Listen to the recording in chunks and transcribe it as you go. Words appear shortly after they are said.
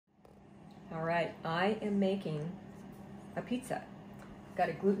All right, I am making a pizza. I've got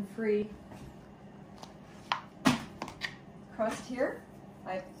a gluten-free crust here.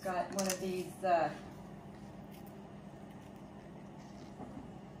 I've got one of these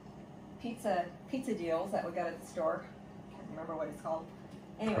pizza deals that we got at the store. Can't remember what it's called.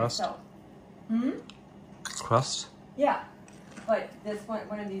 Anyway, Crust? so Crust? yeah, but this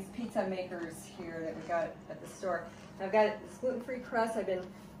one of these pizza makers here that we got at the store. I've got this gluten-free crust. I've been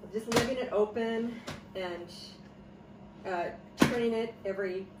just leaving it open and turning it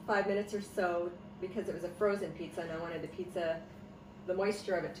every 5 minutes or so because it was a frozen pizza and I wanted the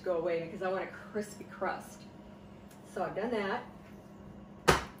moisture of it to go away because I want a crispy crust. So I've done that.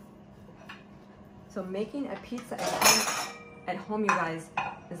 So making a pizza at home, you guys,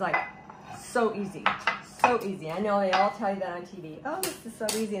 is like so easy. So easy. I know they all tell you that on TV. Oh, this is so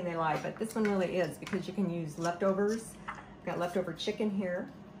easy, and they lie, but this one really is because you can use leftovers. I've got leftover chicken here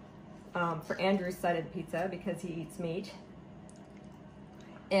for Andrew's side of the pizza because he eats meat,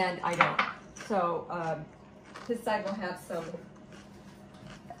 and I don't. So his side will have some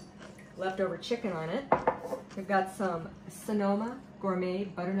leftover chicken on it. We've got some Sonoma Gourmet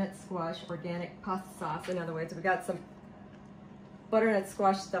Butternut Squash Organic Pasta Sauce. In other words, we've got some butternut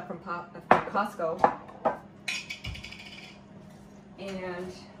squash stuff from Costco.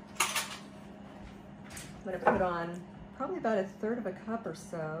 And I'm going to put on probably about 1/3 of a cup or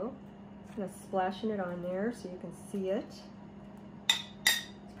so. I'm going to splashing it on there so you can see it.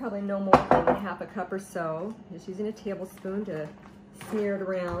 It's probably no more than 1/2 cup or so. Just using a tablespoon to smear it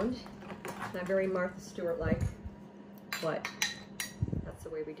around. Not very Martha Stewart-like, but that's the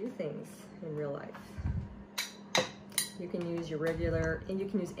way we do things in real life. You can use your regular, and you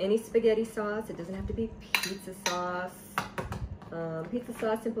can use any spaghetti sauce. It doesn't have to be pizza sauce. Pizza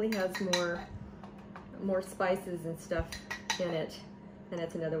sauce simply has more spices and stuff in it, and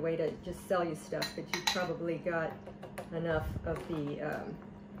that's another way to just sell you stuff. But you probably got enough of the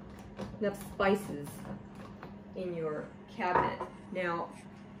enough spices in your cabinet. Now,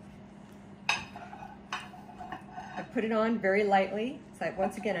 I put it on very lightly. It's like,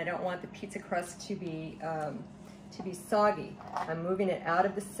 once again, I don't want the pizza crust to be soggy. I'm moving it out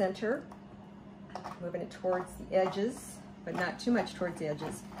of the center, moving it towards the edges, but not too much towards the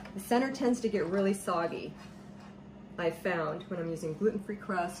edges. The center tends to get really soggy, I've found, when I'm using gluten-free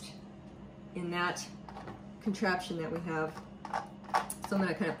crust in that contraption that we have. So I'm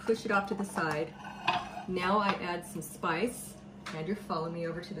gonna kind of push it off to the side. Now I add some spice. Andrew, follow me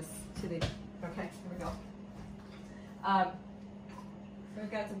over to the, okay, here we go. So we've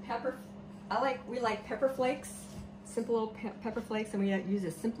got some pepper. We like pepper flakes, simple little pepper flakes, and we use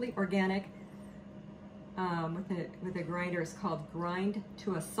a Simply Organic with a grinder. It's called Grind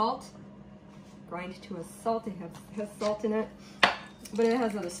to a Salt. Grind to a Salt. It has salt in it, but it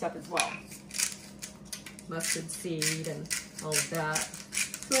has other stuff as well. Mustard seed and all of that.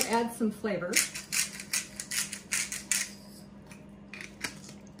 So it adds some flavor.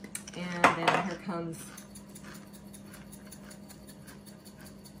 And then here comes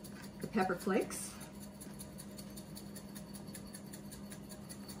the pepper flakes.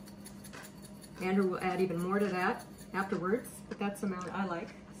 Andrew will add even more to that afterwards, but that's the amount I like.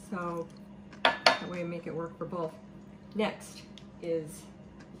 So that way I make it work for both. Next is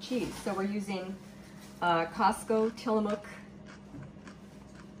cheese. So we're using Costco Tillamook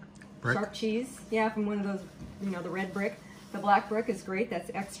sharp cheese. Yeah, from one of those, you know, the red brick. The black brick is great. That's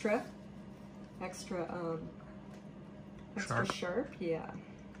extra sharp. Yeah.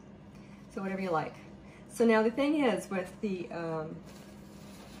 So whatever you like. So now the thing is with the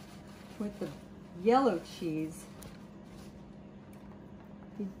yellow cheese,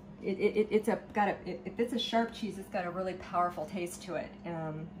 if it's a sharp cheese, it's got a really powerful taste to it.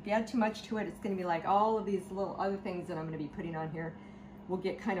 If you add too much to it, it's going to be like all of these little other things that I'm going to be putting on here will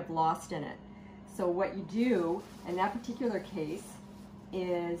get kind of lost in it. So what you do in that particular case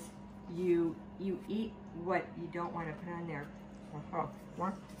is you eat what you don't want to put on there.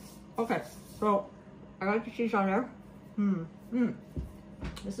 Okay, so I got the cheese on there.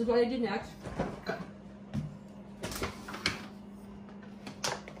 This is what I did next.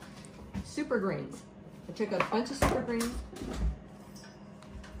 Super greens. I took a bunch of super greens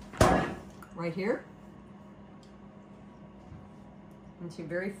right here into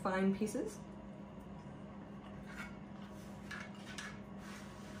very fine pieces.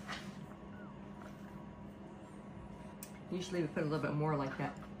 Usually we put a little bit more like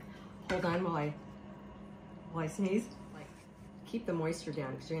that. Hold on while I sneeze. Like, keep the moisture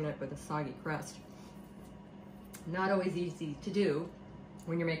down because you're gonna end up with a soggy crust. Not always easy to do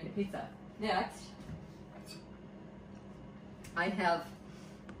when you're making a pizza. Next, I have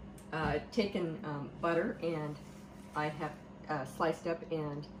taken butter, and I have sliced up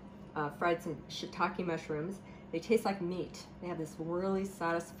and fried some shiitake mushrooms. They taste like meat. They have this really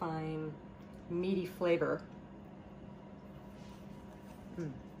satisfying, meaty flavor.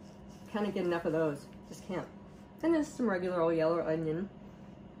 Can't get enough of those. Just can't. And then some regular old yellow onion.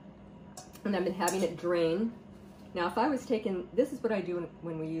 And I've been having it drain. Now, if I was taking, this is what I do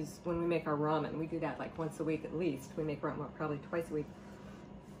when we make our ramen. We do that like once a week at least. We make ramen probably twice a week.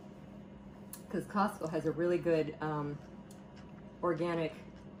 Because Costco has a really good organic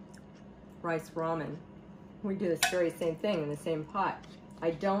rice ramen. We do this very same thing in the same pot.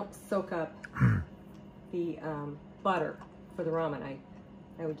 I don't soak up the butter for the ramen.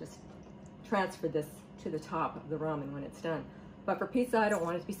 I would just transfer this to the top of the ramen when it's done. But for pizza, I don't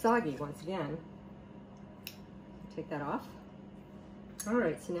want it to be soggy once again. Take that off. All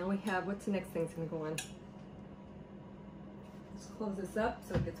right, so now we have, what's the next thing's gonna go on? Let's close this up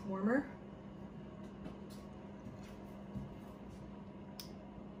so it gets warmer.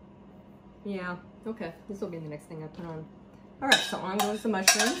 Yeah, okay, this will be the next thing I put on. All right, so on goes the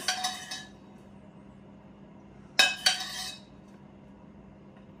mushrooms.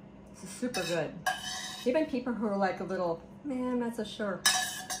 This is super good. Even people who are like a little, man, I'm not so sure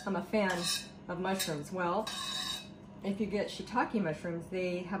I'm a fan of mushrooms. Well, if you get shiitake mushrooms,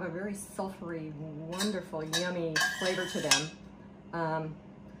 they have a very sulfury, wonderful, yummy flavor to them.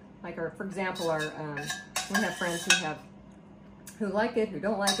 Like for example, we have friends who like it, who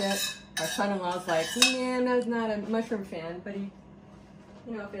don't like it. Our son-in-law's like, man, I'm not a mushroom fan, but he,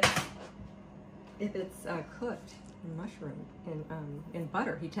 you know, if it's cooked in mushroom in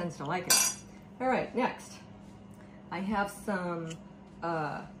butter, he tends to like it. All right, next, I have some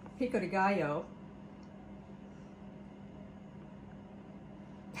pico de gallo.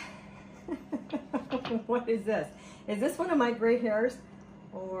 What is this? Is this one of my gray hairs?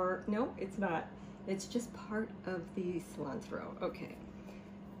 Or no, it's not. It's just part of the cilantro. Okay.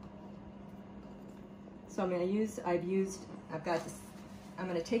 So I'm going to use, I've got this, I'm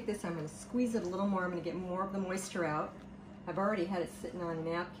going to take this, I'm going to squeeze it a little more, I'm going to get more of the moisture out. I've already had it sitting on a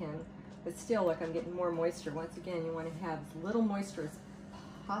napkin, but still, look, I'm getting more moisture. Once again, you want to have as little moisture as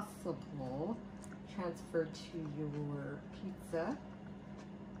possible transferred to your pizza.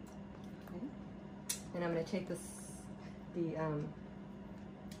 Okay. And I'm going to take the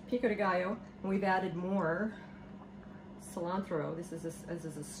pico de gallo, and we've added more cilantro. This is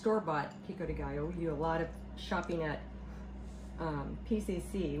a store-bought pico de gallo. We do a lot of shopping at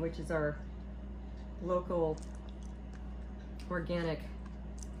PCC, which is our local organic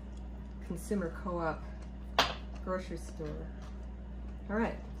consumer co-op grocery store. All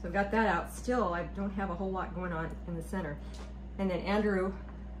right, so I've got that out. Still, I don't have a whole lot going on in the center. And then Andrew,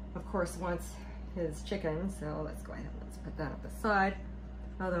 of course, wants his chicken, so let's go ahead and let's put that up the side.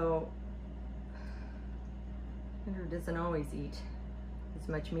 Although Andrew doesn't always eat as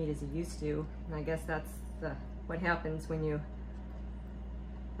much meat as he used to, and I guess that's what happens when you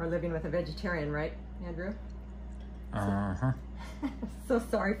are living with a vegetarian, right, Andrew? Uh-huh. So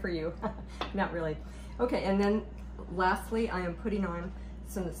sorry for you. Not really. Okay, and then lastly, I am putting on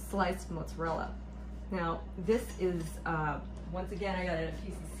some sliced mozzarella. Now, this is, once again, I got it at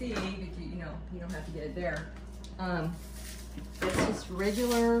PCC, but you know, you don't have to get it there. It's just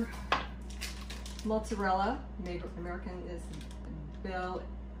regular mozzarella. Maybe American is Bel,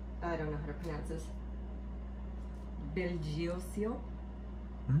 I don't know how to pronounce this. Belgioso.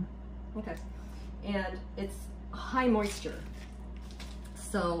 Hmm? Okay. And it's high moisture.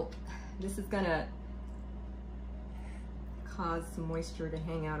 So this is gonna cause some moisture to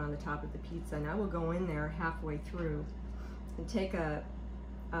hang out on the top of the pizza. And I will go in there halfway through and take a,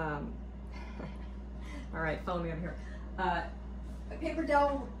 all right, follow me over here. A paper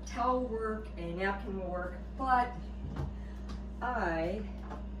towel will work, a napkin will work, but I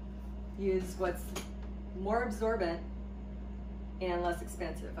use what's more absorbent and less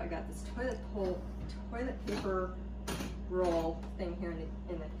expensive. I got this toilet paper roll thing here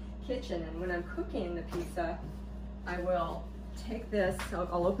in the kitchen, and when I'm cooking the pizza, I will take this,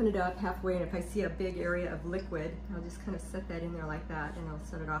 I'll open it up halfway, and if I see a big area of liquid, I'll just kind of set that in there like that, and I'll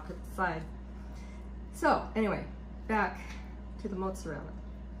set it off to the side. So anyway, back to the mozzarella.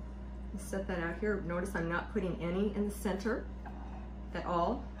 Let's set that out here. Notice I'm not putting any in the center at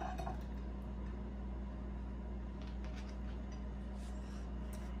all.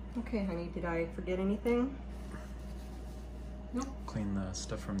 Okay, honey, did I forget anything? Nope. Clean the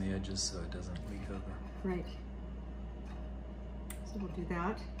stuff from the edges so it doesn't leak over. Right. So we'll do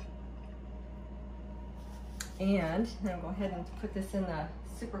that. And then I'll go ahead and put this in the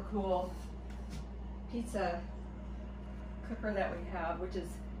super cool pizza cooker that we have, which is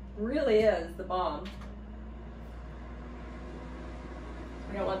really is the bomb.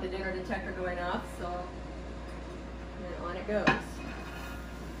 We don't want the dinner detector going off, so then on it goes.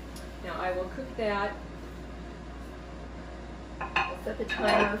 Now I will cook that. I'll set the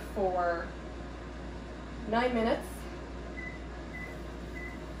timer for 9 minutes.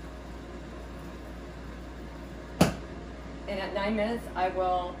 And at 9 minutes, I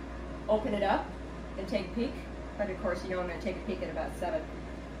will open it up and take a peek. But of course, you know I'm going to take a peek at about 7.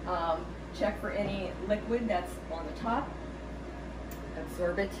 Check for any liquid that's on the top.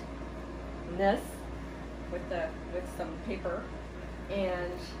 Absorb it in this with some paper,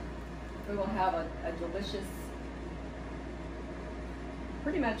 and we will have a delicious,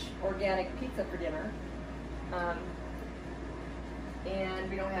 pretty much organic pizza for dinner. And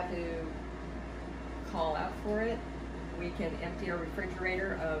we don't have to call out for it. We can empty our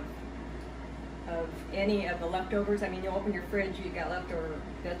refrigerator of any of the leftovers. I mean, you open your fridge, you got leftover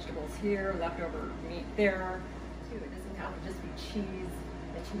vegetables here, leftover meat there. Too. It doesn't have to just be cheese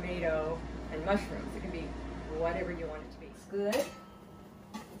and tomato and mushrooms. It can be whatever you want it to be. It's good.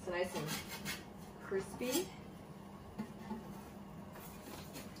 It's nice and crispy.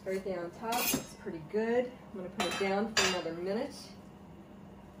 Everything on top looks pretty good. I'm going to put it down for another minute.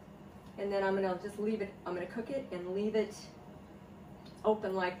 And then I'm going to just leave it, I'm going to cook it and leave it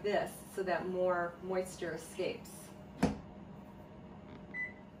open like this so that more moisture escapes.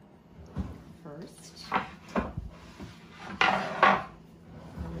 First, I'm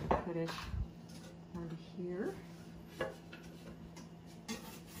going to put it onto here.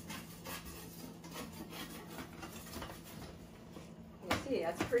 You see,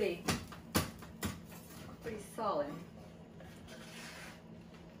 that's pretty solid.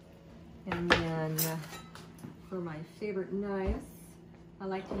 And then for my favorite knives, I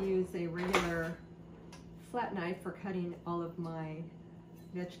like to use a regular flat knife for cutting all of my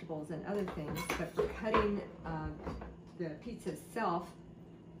vegetables and other things, but for cutting the pizza itself,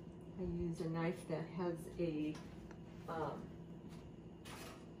 I use a knife that has a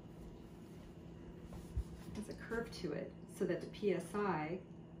curve to it so that the PSI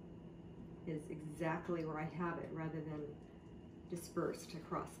is exactly where I have it rather than dispersed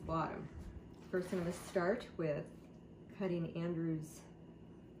across the bottom. First, I'm going to start with cutting Andrew's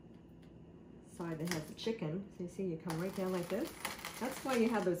side that has the chicken. So you see, you come right down like this. That's why you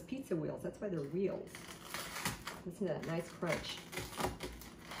have those pizza wheels. That's why they're wheels. Listen to that nice crunch.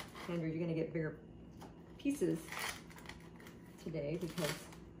 Andrew, you're going to get bigger pieces today because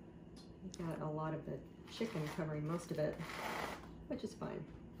you've got a lot of the chicken covering most of it, which is fine.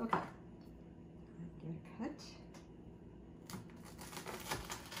 Okay. Get a cut.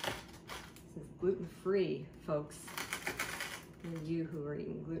 This is gluten-free, folks. And you who are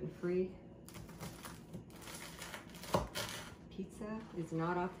eating gluten-free, pizza is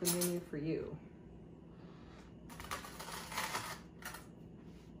not off the menu for you.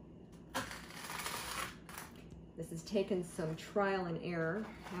 This has taken some trial and error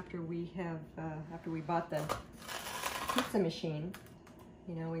after we bought the pizza machine.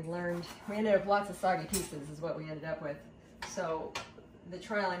 You know, we ended up with lots of soggy pizzas is what we ended up with. So the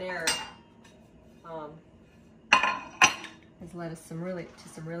trial and error has led us to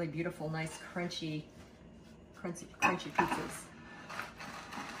some really beautiful, nice, crunchy pizzas.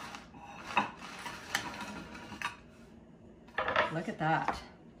 Look at that.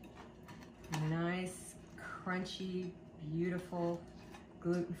 Nice, crunchy, beautiful,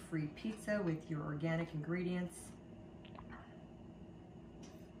 gluten-free pizza with your organic ingredients.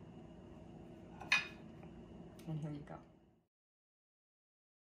 And here you go.